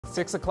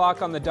6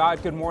 o'clock on the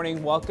dot. Good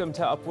morning. Welcome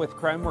to Up with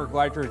KREM. We're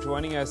glad you're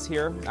joining us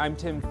here. I'm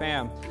Tim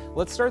Pham.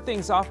 Let's start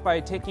things off by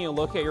taking a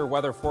look at your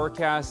weather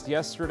forecast.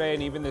 Yesterday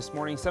and even this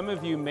morning, some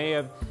of you may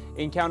have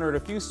encountered a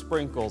few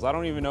sprinkles. I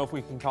don't even know if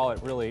we can call it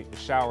really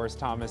showers,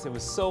 Thomas. It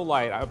was so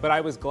light, but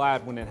I was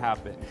glad when it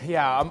happened.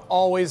 Yeah, I'm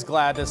always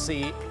glad to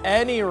see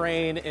any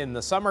rain in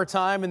the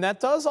summertime, and that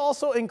does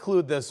also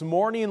include this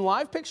morning.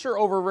 Live picture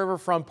over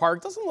Riverfront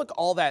Park. Doesn't look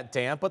all that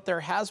damp, but there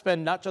has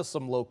been not just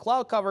some low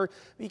cloud cover,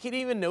 but you can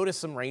even notice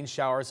some rain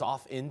showers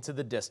off into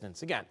the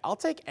distance. Again, I'll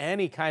take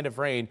any kind of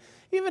rain,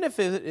 even if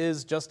it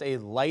is just a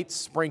light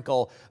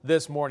sprinkle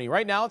this morning.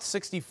 Right now it's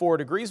 64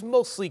 degrees,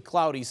 mostly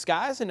cloudy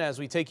skies, and as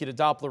we take you to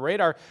Doppler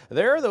radar,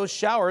 there are those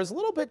showers a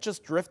little bit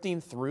just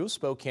drifting through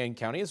Spokane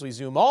County. As we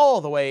zoom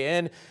all the way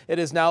in, it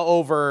is now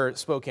over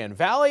Spokane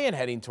Valley and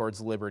heading towards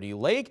Liberty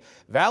Lake.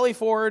 Valley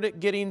Forge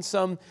getting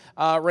some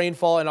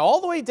rainfall, and all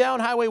the way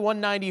down Highway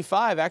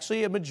 195,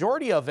 actually a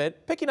majority of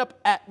it picking up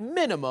at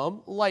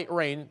minimum light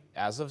rain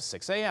as of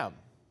 6 a.m.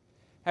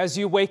 As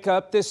you wake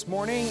up this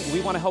morning, we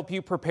want to help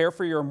you prepare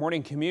for your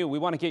morning commute. We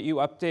want to get you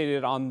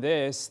updated on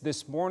this.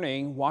 This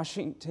morning,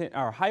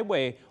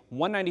 Highway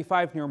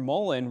 195 near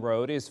Mullen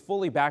Road is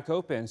fully back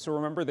open. So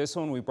remember this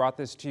one, we brought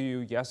this to you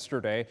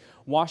yesterday.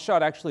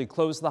 WashDOT actually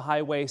closed the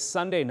highway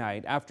Sunday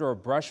night after a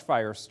brush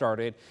fire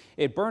started.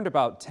 It burned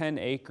about 10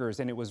 acres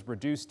and it was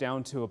reduced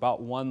down to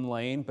about 1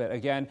 lane, but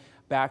again,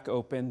 back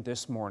open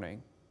this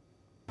morning.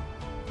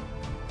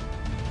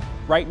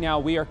 Right now,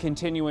 we are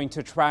continuing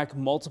to track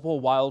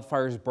multiple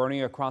wildfires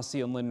burning across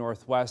the inland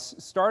northwest,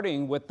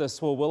 starting with the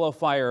Swalwillow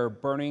fire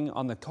burning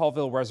on the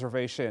Colville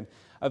Reservation.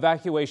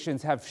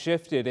 Evacuations have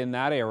shifted in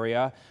that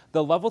area.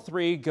 The level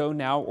 3 go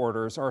now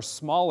orders are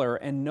smaller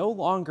and no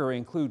longer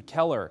include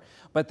Keller,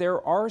 but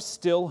there are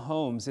still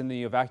homes in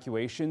the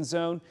evacuation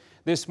zone.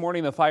 This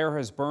morning, the fire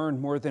has burned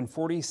more than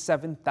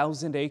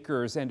 47,000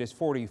 acres and is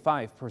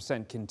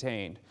 45%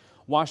 contained.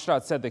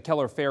 WashDOT said the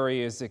Keller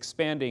Ferry is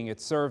expanding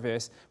its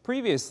service.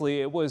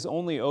 Previously, it was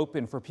only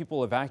open for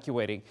people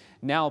evacuating.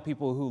 Now,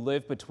 people who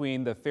live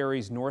between the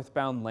ferry's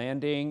northbound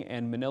landing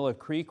and Manila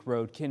Creek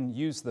Road can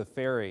use the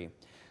ferry.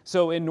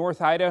 So in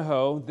North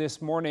Idaho,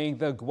 this morning,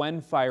 the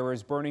Gwen fire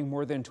is burning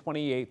more than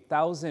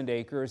 28,000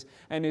 acres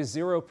and is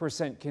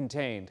 0%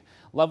 contained.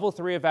 Level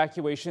 3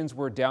 evacuations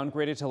were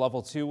downgraded to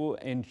level 2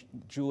 in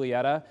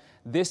Julietta.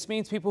 This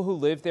means people who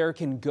live there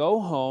can go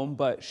home,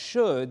 but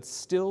should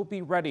still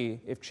be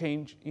ready if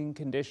changing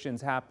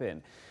conditions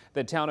happen.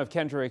 The town of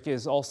Kendrick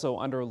is also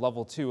under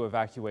level 2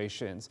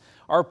 evacuations.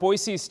 Our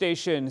Boise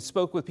station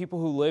spoke with people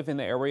who live in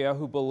the area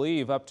who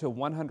believe up to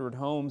 100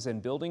 homes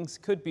and buildings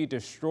could be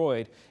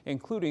destroyed,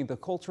 including the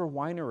Coulter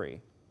Winery.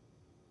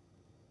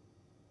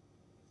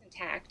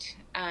 Intact.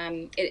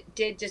 It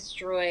did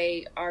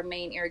destroy our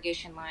main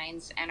irrigation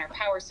lines and our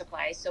power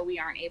supply, so we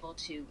aren't able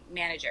to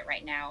manage it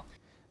right now.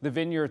 The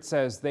vineyard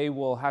says they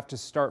will have to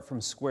start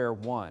from square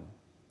one.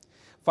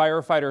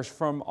 Firefighters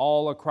from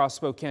all across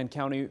Spokane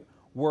County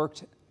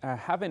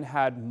haven't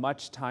had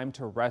much time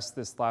to rest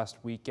this last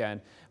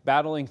weekend,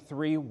 battling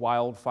 3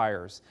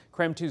 wildfires.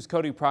 KREM 2's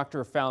Cody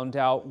Proctor found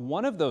out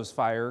one of those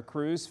fire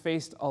crews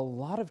faced a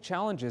lot of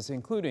challenges,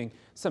 including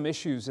some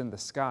issues in the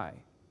sky.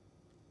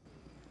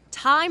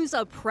 Time's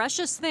a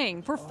precious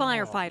thing for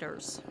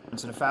firefighters.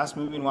 It's a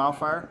fast-moving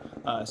wildfire,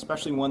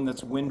 especially one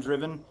that's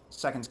wind-driven.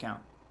 Seconds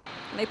count.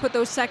 And they put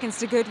those seconds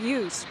to good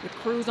use, with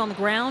crews on the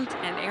ground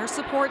and air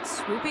support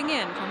swooping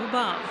in from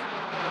above.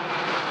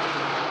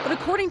 But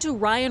according to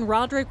Ryan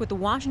Roderick with the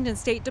Washington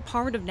State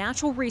Department of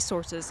Natural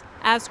Resources,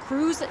 as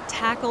crews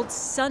tackled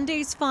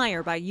Sunday's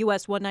fire by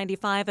US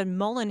 195 and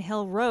Mullen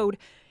Hill Road,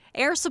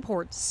 air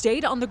support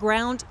stayed on the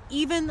ground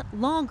even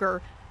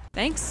longer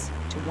thanks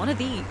to one of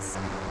these.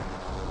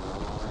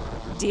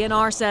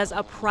 DNR says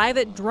a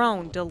private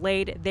drone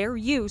delayed their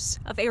use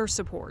of air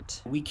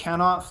support. We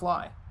cannot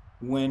fly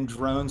when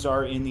drones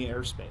are in the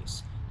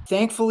airspace.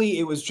 Thankfully,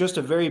 it was just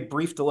a very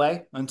brief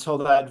delay until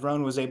that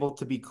drone was able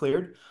to be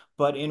cleared.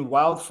 But in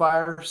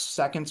wildfire,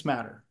 seconds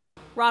matter.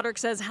 Roderick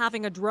says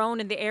having a drone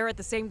in the air at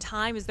the same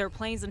time as their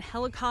planes and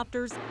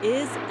helicopters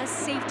is a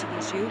safety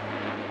issue.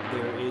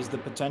 There is the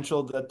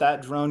potential that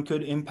that drone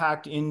could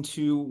impact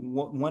into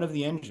one of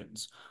the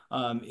engines.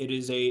 It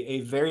is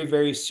a very,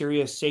 very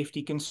serious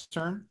safety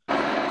concern.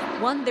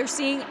 One they're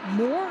seeing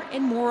more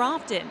and more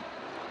often.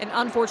 An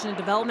unfortunate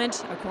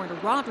development, according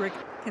to Roderick,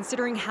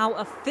 considering how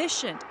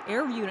efficient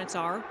air units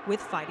are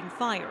with fighting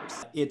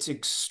fires. It's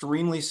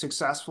extremely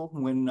successful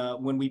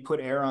when we put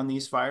air on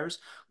these fires.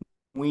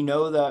 We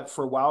know that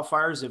for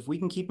wildfires, if we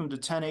can keep them to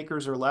 10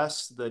 acres or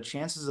less, the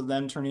chances of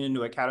them turning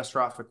into a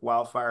catastrophic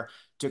wildfire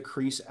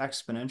decrease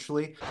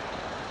exponentially.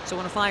 So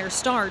when a fire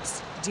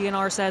starts,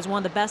 DNR says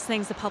one of the best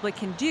things the public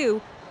can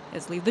do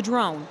is leave the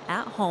drone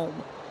at home.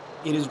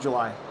 It is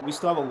July. We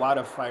still have a lot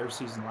of fire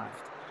season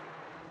left.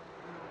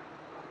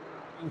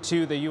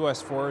 To the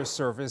U.S. Forest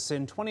Service,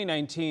 in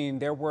 2019,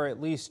 there were at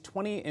least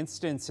 20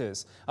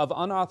 instances of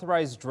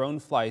unauthorized drone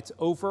flights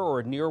over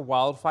or near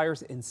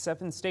wildfires in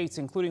 7 states,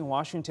 including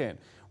Washington.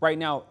 Right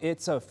now,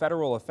 it's a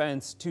federal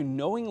offense to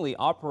knowingly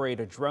operate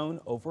a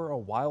drone over a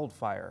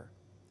wildfire.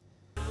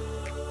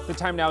 The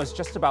time now is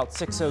just about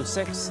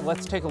 6:06.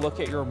 Let's take a look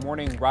at your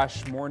morning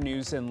rush. More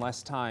news in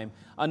less time.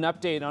 An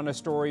update on a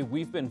story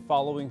we've been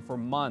following for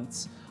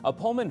months. A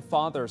Pullman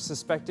father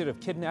suspected of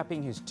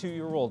kidnapping his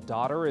 2-year-old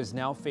daughter is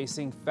now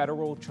facing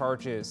federal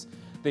charges.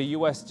 The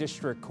U.S.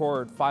 District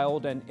Court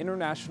filed an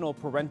international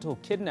parental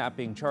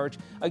kidnapping charge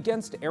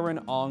against Aaron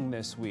Ong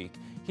this week.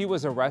 He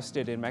was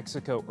arrested in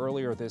Mexico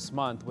earlier this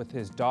month with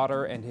his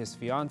daughter and his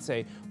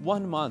fiancé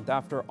 1 month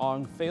after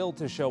Ong failed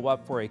to show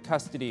up for a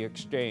custody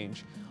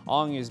exchange.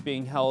 Ong is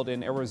being held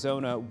in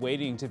Arizona,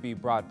 waiting to be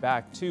brought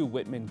back to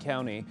Whitman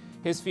County.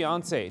 His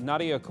fiancée,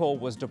 Nadia Cole,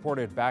 was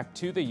deported back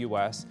to the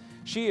U.S.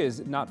 She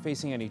is not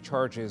facing any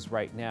charges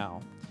right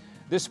now.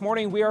 This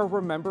morning, we are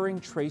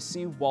remembering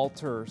Tracy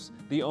Walters,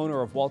 the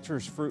owner of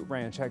Walters Fruit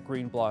Ranch at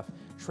Green Bluff.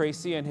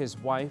 Tracy and his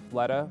wife,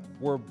 Letta,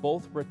 were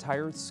both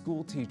retired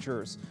school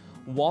teachers.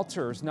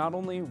 Walters not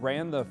only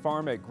ran the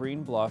farm at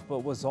Green Bluff,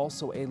 but was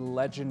also a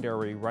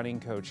legendary running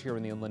coach here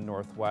in the Inland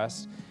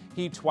Northwest.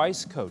 He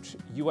twice coached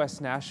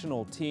U.S.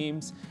 national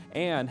teams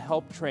and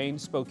helped train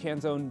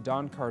Spokane's own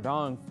Don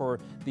Cardong for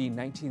the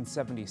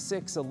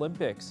 1976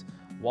 Olympics.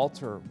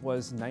 Walter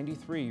was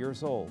 93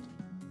 years old.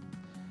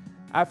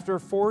 After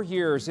 4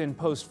 years in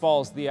Post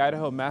Falls, the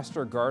Idaho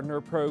Master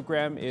Gardener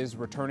program is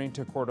returning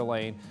to Coeur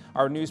d'Alene.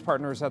 Our news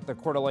partners at the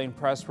Coeur d'Alene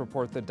Press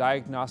report the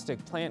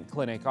Diagnostic Plant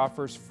Clinic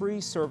offers free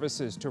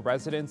services to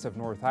residents of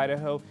North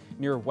Idaho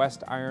near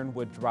West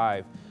Ironwood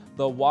Drive.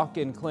 The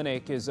walk-in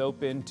clinic is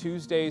open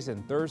Tuesdays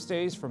and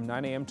Thursdays from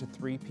 9 a.m. to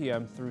 3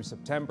 p.m. through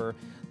September.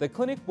 The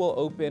clinic will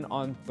open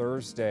on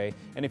Thursday,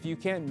 and if you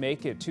can't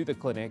make it to the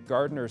clinic,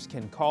 gardeners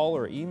can call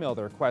or email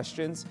their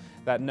questions.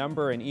 That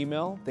number and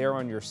email, they're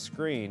on your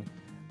screen.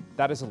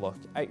 That is a look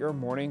at your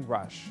morning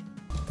rush.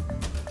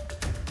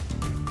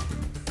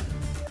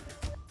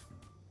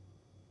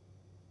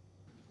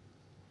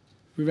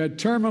 We've had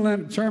term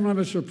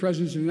limits for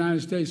presidents of the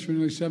United States for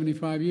nearly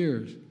 75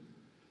 years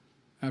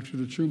after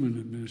the Truman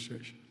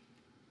administration.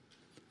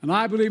 And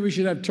I believe we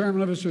should have term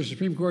limits for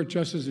Supreme Court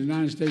justices of the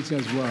United States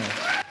as well.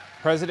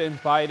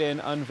 President Biden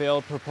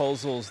unveiled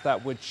proposals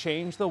that would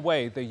change the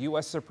way the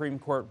U.S. Supreme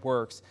Court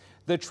works.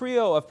 The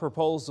trio of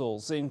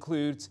proposals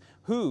includes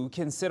who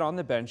can sit on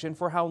the bench and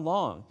for how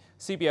long.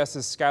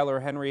 CBS's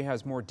Skylar Henry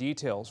has more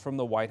details from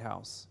the White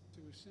House.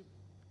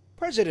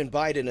 President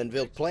Biden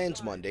unveiled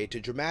plans Monday to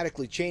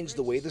dramatically change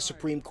the way the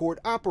Supreme Court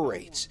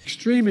operates.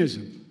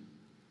 Extremism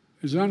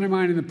is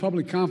undermining the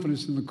public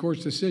confidence in the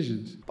court's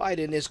decisions.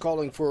 Biden is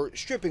calling for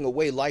stripping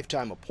away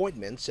lifetime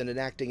appointments and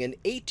enacting an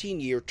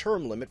 18-year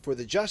term limit for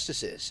the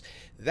justices.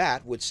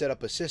 That would set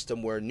up a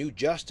system where new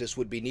justice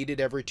would be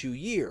needed every 2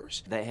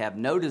 years. They have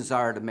no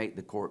desire to make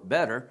the court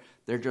better.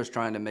 They're just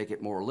trying to make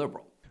it more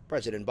liberal.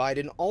 President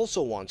Biden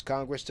also wants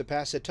Congress to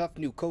pass a tough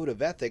new code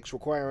of ethics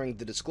requiring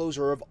the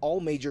disclosure of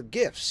all major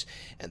gifts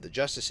and the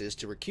justices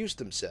to recuse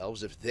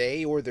themselves if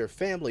they or their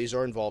families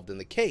are involved in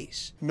the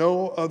case.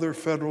 No other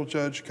federal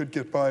judge could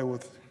get by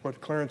with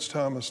what Clarence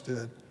Thomas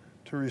did,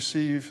 to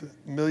receive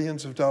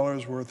millions of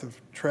dollars worth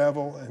of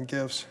travel and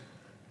gifts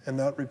and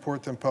not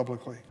report them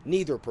publicly.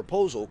 Neither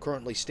proposal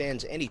currently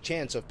stands any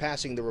chance of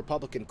passing the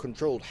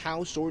Republican-controlled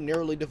House or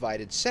narrowly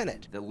divided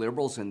Senate. The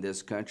liberals in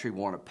this country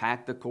want to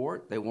pack the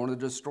court. They want to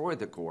destroy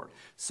the court.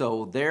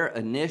 So their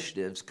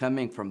initiatives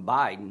coming from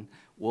Biden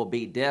will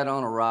be dead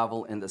on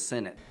arrival in the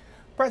Senate.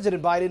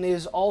 President Biden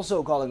is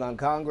also calling on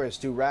Congress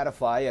to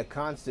ratify a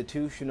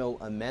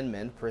constitutional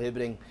amendment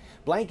prohibiting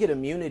blanket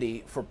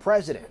immunity for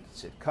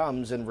presidents. It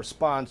comes in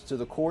response to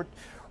the court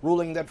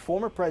ruling that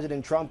former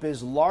President Trump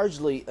is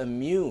largely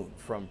immune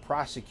from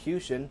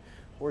prosecution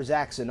for his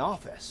acts in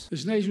office.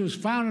 This nation was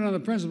founded on the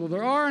principle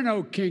there are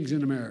no kings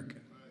in America.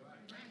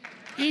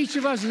 Each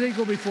of us is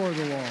equal before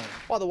the law.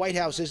 While the White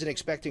House isn't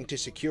expecting to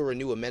secure a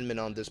new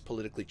amendment on this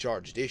politically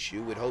charged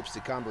issue, it hopes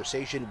the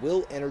conversation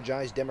will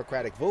energize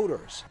Democratic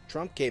voters.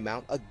 Trump came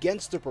out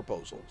against the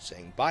proposal,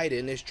 saying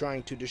Biden is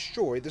trying to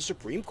destroy the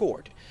Supreme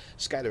Court.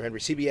 Skylar Henry,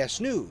 CBS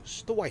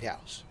News, the White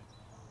House.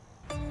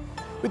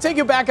 We take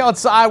you back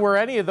outside where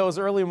any of those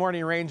early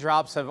morning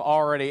raindrops have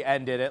already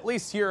ended. At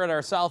least here at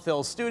our South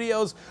Hills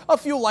studios, a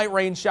few light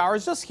rain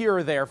showers just here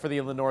or there for the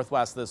Inland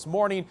Northwest this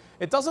morning.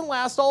 It doesn't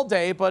last all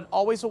day, but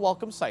always a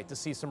welcome sight to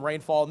see some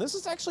rainfall. And this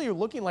is actually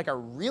looking like a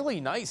really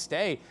nice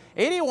day.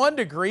 81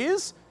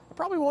 degrees. I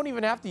probably won't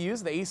even have to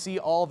use the AC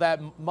all that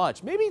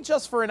much. Maybe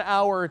just for an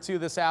hour or two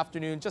this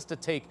afternoon, just to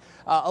take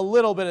a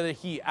little bit of the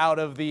heat out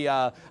of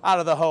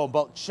the home.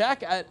 But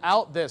check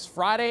out this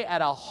Friday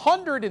at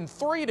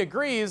 103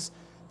 degrees.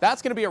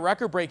 That's going to be a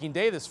record-breaking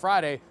day this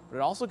Friday, but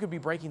it also could be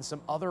breaking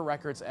some other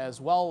records as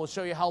well. We'll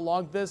show you how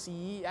long this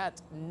yet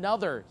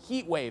another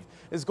heat wave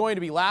is going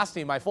to be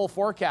lasting. My full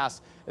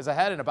forecast is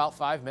ahead in about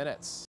 5 minutes.